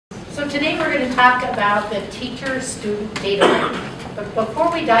So today we're going to talk about the teacher-student data link. But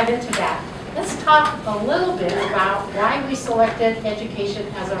before we dive into that, let's talk a little bit about why we selected education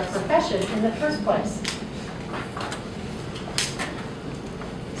as our profession in the first place.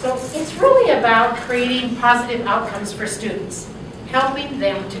 So it's really about creating positive outcomes for students, helping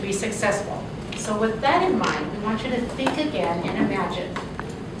them to be successful. So with that in mind, we want you to think again and imagine.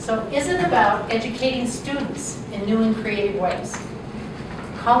 So is it about educating students in new and creative ways?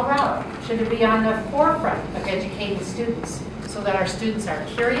 Colorado should be on the forefront of educating students so that our students are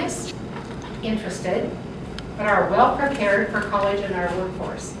curious, interested, but are well prepared for college and our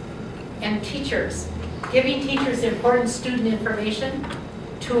workforce. And teachers, giving teachers important student information,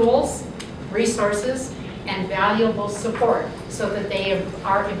 tools, resources, and valuable support so that they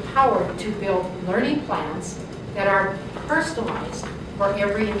are empowered to build learning plans that are personalized for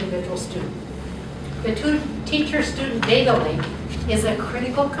every individual student. The teacher-student data link is a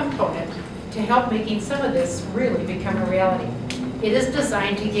critical component to help making some of this really become a reality. It is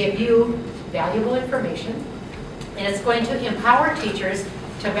designed to give you valuable information, and it's going to empower teachers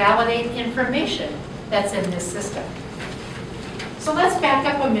to validate information that's in this system. So let's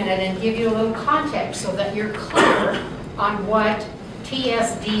back up a minute and give you a little context so that you're clear on what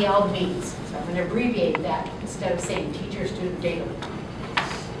TSDL means. So I'm going to abbreviate that instead of saying teacher-student data link.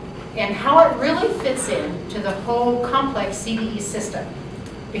 And how it really fits in to the whole complex CDE system,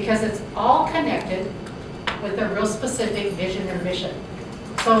 because it's all connected with a real specific vision or mission.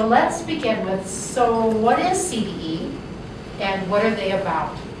 So let's begin with, so what is CDE and what are they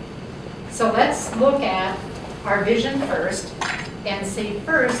about? So let's look at our vision first and say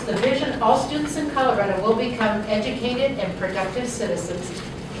first, the vision, all students in Colorado will become educated and productive citizens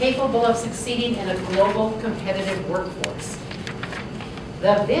capable of succeeding in a global competitive workforce.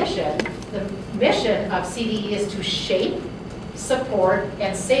 The vision, the mission of CDE is to shape, support,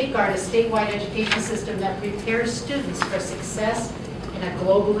 and safeguard a statewide education system that prepares students for success in a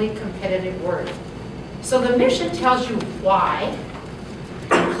globally competitive world. So the mission tells you why,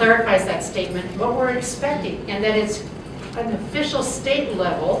 and clarifies that statement, what we're expecting, and that it's an official state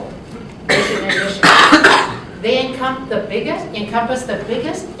level vision and mission. They encompass the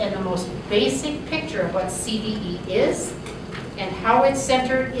biggest and the most basic picture of what CDE is, and how it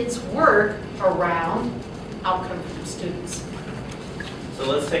centered its work around outcome from students. So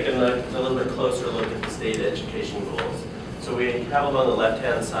let's take a little bit closer look at the state education goals. So we have them on the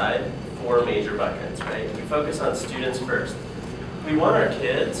left-hand side, 4 major buckets, right? We focus on students first. We want our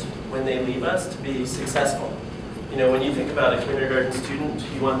kids, when they leave us, to be successful. You know, when you think about a kindergarten student,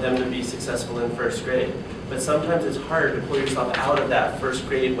 you want them to be successful in first grade. But sometimes it's hard to pull yourself out of that first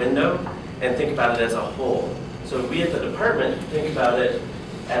grade window and think about it as a whole. So we at the department think about it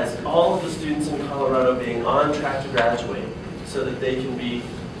as all of the students in Colorado being on track to graduate so that they can be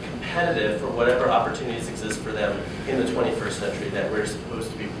competitive for whatever opportunities exist for them in the 21st century that we're supposed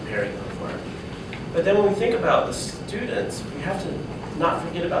to be preparing them for. But then when we think about the students, we have to not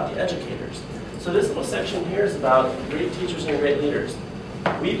forget about the educators. So this little section here is about great teachers and great leaders.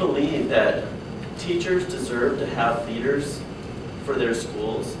 We believe that teachers deserve to have leaders for their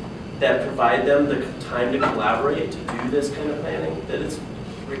schools that provide them the time to collaborate, to do this kind of planning that is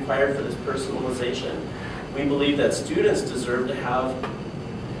required for this personalization. We believe that students deserve to have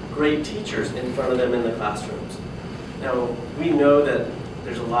great teachers in front of them in the classrooms. Now, we know that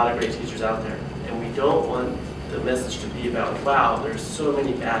there's a lot of great teachers out there, and we don't want the message to be about, wow, there's so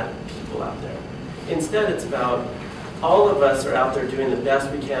many bad people out there. Instead, it's about all of us are out there doing the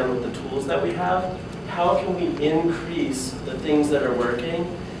best we can with the tools that we have. How can we increase the things that are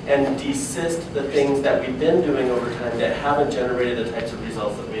working and desist the things that we've been doing over time that haven't generated the types of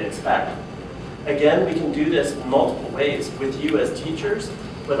results that we expect? Again, we can do this in multiple ways with you as teachers,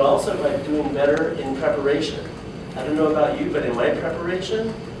 but also by doing better in preparation. I don't know about you, but in my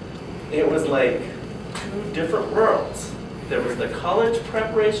preparation, it was like 2 different worlds. There was the college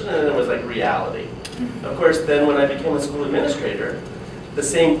preparation, and then there was like reality. Of course, then when I became a school administrator, the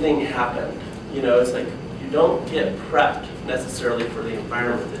same thing happened. You know, it's like you don't get prepped necessarily for the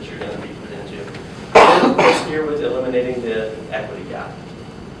environment that you're going to be put into. And of course, here with eliminating the equity gap.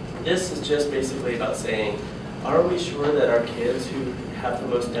 This is just basically about saying, are we sure that our kids who have the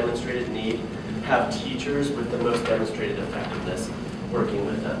most demonstrated need have teachers with the most demonstrated effectiveness working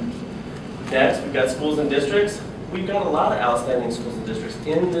with them? Next, we've got schools and districts. We've got a lot of outstanding schools and districts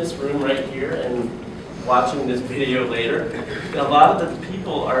in this room right here and watching this video later. A lot of the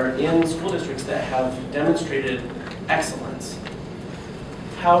people are in school districts that have demonstrated excellence.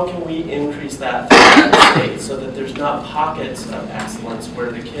 How can we increase that throughout the state so that there's not pockets of excellence where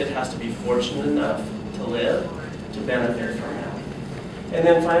the kid has to be fortunate enough to live to benefit from that? And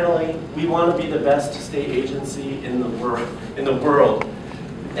then finally, we want to be the best state agency in the world.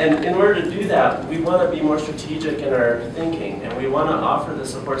 And in order to do that, we want to be more strategic in our thinking, and we want to offer the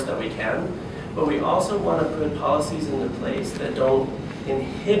supports that we can, but we also want to put policies into place that don't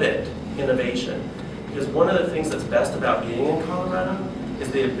inhibit innovation. Because one of the things that's best about being in Colorado is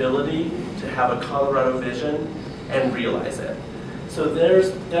the ability to have a Colorado vision and realize it. So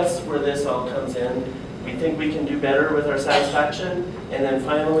that's where this all comes in. We think we can do better with our satisfaction. And then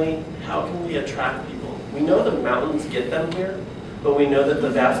finally, how can we attract people? We know the mountains get them here, but we know that the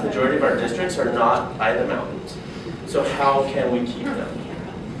vast majority of our districts are not by the mountains. So how can we keep them here?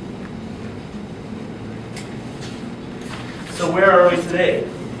 So where are we today?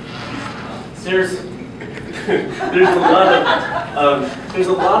 There's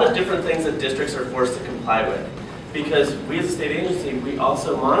a lot of different things that districts are forced to comply with, because we as a state agency, we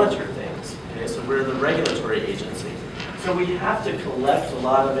also monitor things. Okay, so we're the regulatory agency, so we have to collect a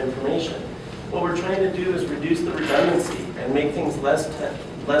lot of information. What we're trying to do is reduce the redundancy and make things less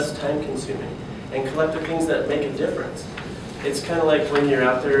time consuming, and collect the things that make a difference. It's kind of like when you're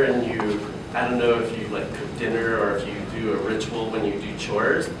out there and I don't know if you like cook dinner or if you do a ritual when you do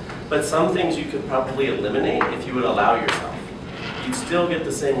chores, but some things you could probably eliminate if you would allow yourself. You'd still get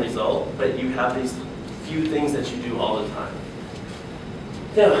the same result, but you have these few things that you do all the time.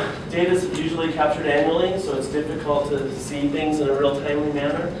 Now, data is usually captured annually, so it's difficult to see things in a real timely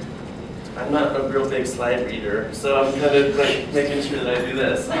manner. I'm not a real big slide reader, so I'm kind of like making sure that I do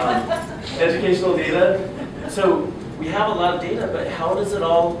this. Educational data. So we have a lot of data, but how does it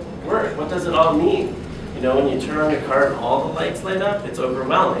all work? What does it all mean? You know, when you turn on your car and all the lights light up, it's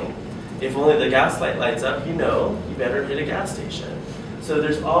overwhelming. If only the gas light lights up, you know you better hit a gas station. So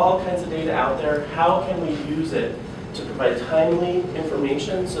there's all kinds of data out there. How can we use it to provide timely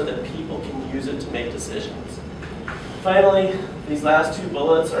information so that people can use it to make decisions? Finally, these last two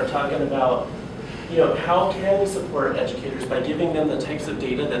bullets are talking about, you know, how can we support educators by giving them the types of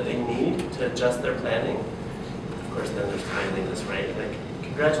data that they need to adjust their planning? Of course, then there's timeliness, right? Like,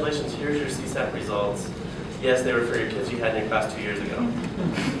 congratulations, here's your CSAT results. Yes, they were for your kids you had in your class 2 years ago.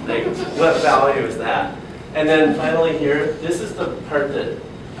 Like, what value is that? And then finally here, this is the part that,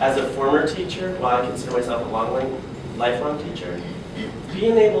 as a former teacher, while I consider myself a lifelong teacher,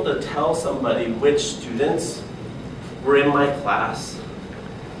 being able to tell somebody which students were in my class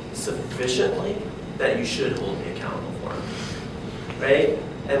sufficiently that you should hold me accountable for them, right?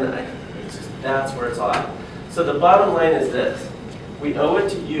 And that's where it's all at. So the bottom line is this: we owe it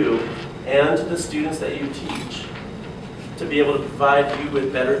to you and to the students that you teach to be able to provide you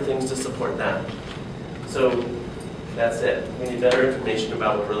with better things to support them. So that's it. We need better information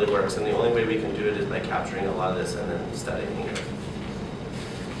about what really works, and the only way we can do it is by capturing a lot of this and then studying it.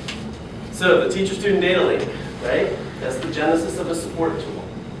 So the teacher-student data link, right? That's the genesis of a support tool.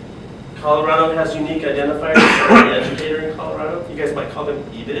 Colorado has unique identifiers for every educator in Colorado. You guys might call them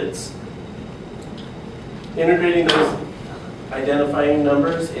EDIDs. Integrating those identifying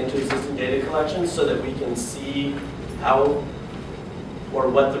numbers into existing data collections so that we can see how or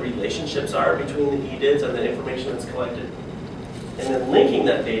what the relationships are between the EDIDs and the information that's collected. And then linking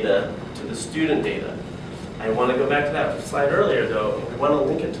that data to the student data. I want to go back to that slide earlier though, and we want to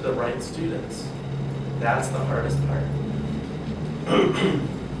link it to the right students. That's the hardest part.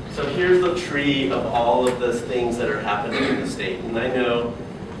 So here's the tree of all of those things that are happening in the state. And I know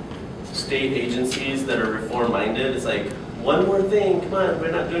state agencies that are reform-minded, it's like, one more thing, come on,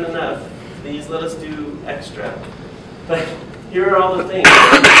 we're not doing enough. Please let us do extra. But here are all the things.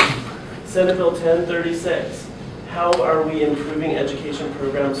 Senate Bill 1036. How are we improving education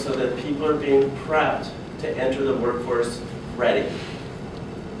programs so that people are being prepped to enter the workforce ready?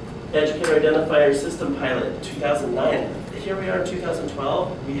 Educator Identifier System Pilot, 2009. Here we are in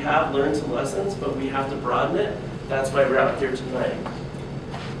 2012. We have learned some lessons, but we have to broaden it. That's why we're out here tonight.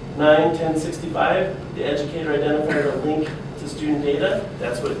 9.1065, the educator identifier to link to student data.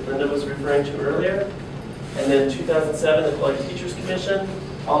 That's what Linda was referring to earlier. And then 2007, the Quality Teachers Commission.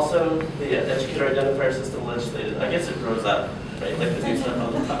 Also, the educator identifier system legislated. I guess it grows up, right? Like the new stuff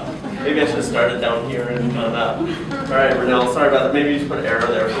on the top. Maybe I should have started down here and gone up. All right, Renelle, sorry about that. Maybe you just put an arrow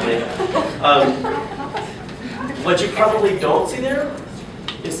there for me. What you probably don't see there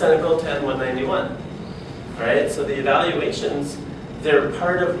is Senate Bill 10.191. All right, so the evaluations, they're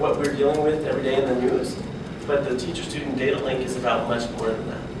part of what we're dealing with every day in the news, but the teacher-student data link is about much more than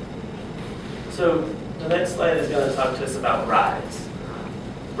that. So the next slide is going to talk to us about RISE.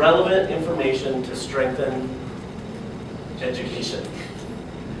 Relevant information to strengthen education.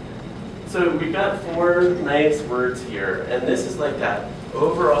 So we've got 4 nice words here, and this is like that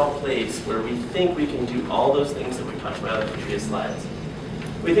overall place where we think we can do all those things that we talked about in the previous slides.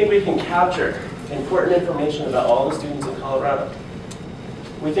 We think we can capture important information about all the students in Colorado.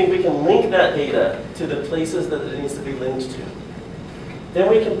 We think we can link that data to the places that it needs to be linked to. Then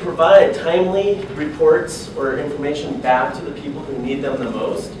we can provide timely reports or information back to the people who need them the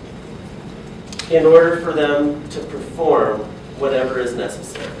most in order for them to perform whatever is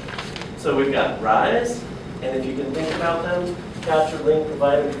necessary. So we've got RISE, and if you can think about them, capture, link,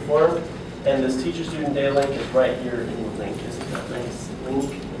 provide, and perform. And this teacher-student data link is right here in link. Isn't that nice?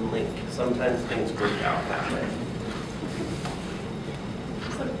 Link and link. Sometimes things work out that way.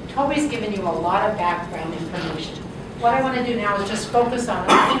 So Toby's given you a lot of background information. What I want to do now is just focus on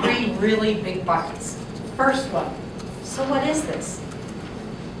 3 really big buckets. First one, so what is this?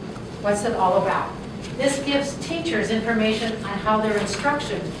 What's it all about? This gives teachers information on how their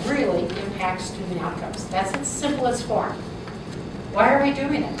instruction really impacts student outcomes. That's its simplest form. Why are we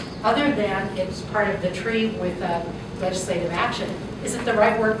doing it? Other than it's part of the tree with legislative action, is it the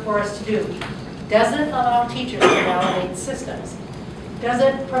right work for us to do? Does it allow teachers to validate systems? Does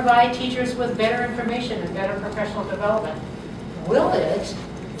it provide teachers with better information and better professional development? Will it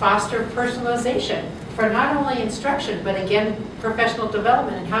foster personalization for not only instruction, but again, professional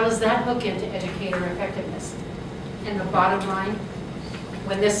development? And how does that hook into educator effectiveness? And the bottom line,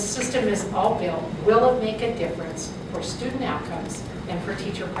 when this system is all built, will it make a difference for student outcomes and for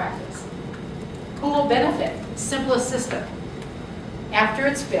teacher practice? Who will benefit? Simplest system. After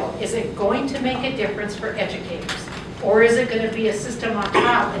it's built, is it going to make a difference for educators? Or is it going to be a system on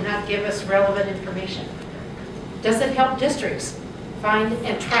top and not give us relevant information? Does it help districts find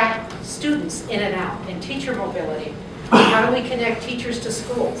and track students in and out and teacher mobility? How do we connect teachers to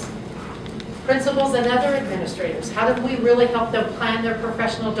schools? Principals and other administrators, how do we really help them plan their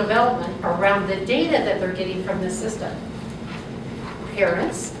professional development around the data that they're getting from this system?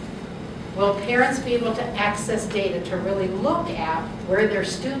 Parents, will parents be able to access data to really look at where their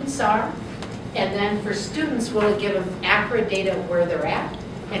students are? And then for students, will it give them accurate data of where they're at?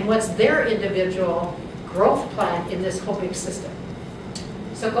 And what's their individual growth plan in this whole big system?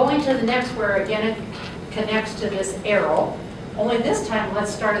 So going to the next, where again it connects to this arrow, only this time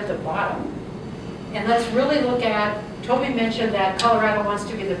let's start at the bottom. And let's really look at, Toby mentioned that Colorado wants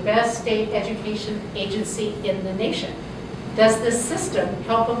to be the best state education agency in the nation. Does this system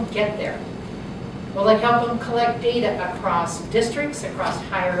help them get there? Will it help them collect data across districts, across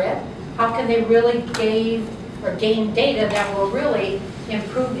higher ed? How can they really gain data that will really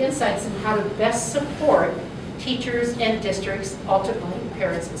improve insights in how to best support teachers and districts, ultimately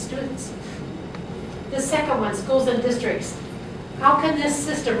parents and students? The second one, schools and districts. How can this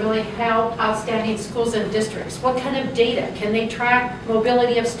system really help outstanding schools and districts? What kind of data? Can they track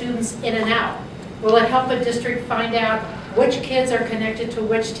mobility of students in and out? Will it help a district find out which kids are connected to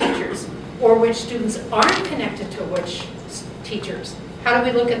which teachers, or which students aren't connected to which teachers? How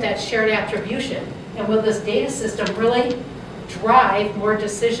do we look at that shared attribution? And will this data system really drive more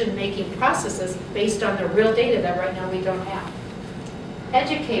decision-making processes based on the real data that right now we don't have?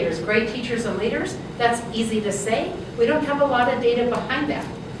 Educators, great teachers and leaders, that's easy to say. We don't have a lot of data behind that.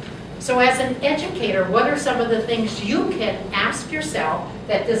 So as an educator, what are some of the things you can ask yourself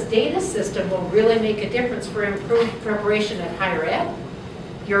that this data system will really make a difference for improved preparation at higher ed,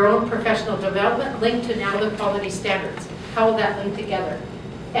 your own professional development, linked to now the quality standards? How will that link together?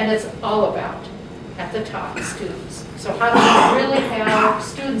 And it's all about, at the top, students. So how do we really have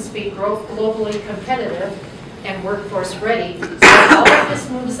students be globally competitive and workforce ready, so all of this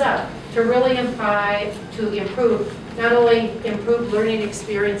moves up to really improve, not only improve learning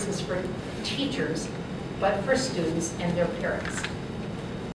experiences for teachers, but for students and their parents.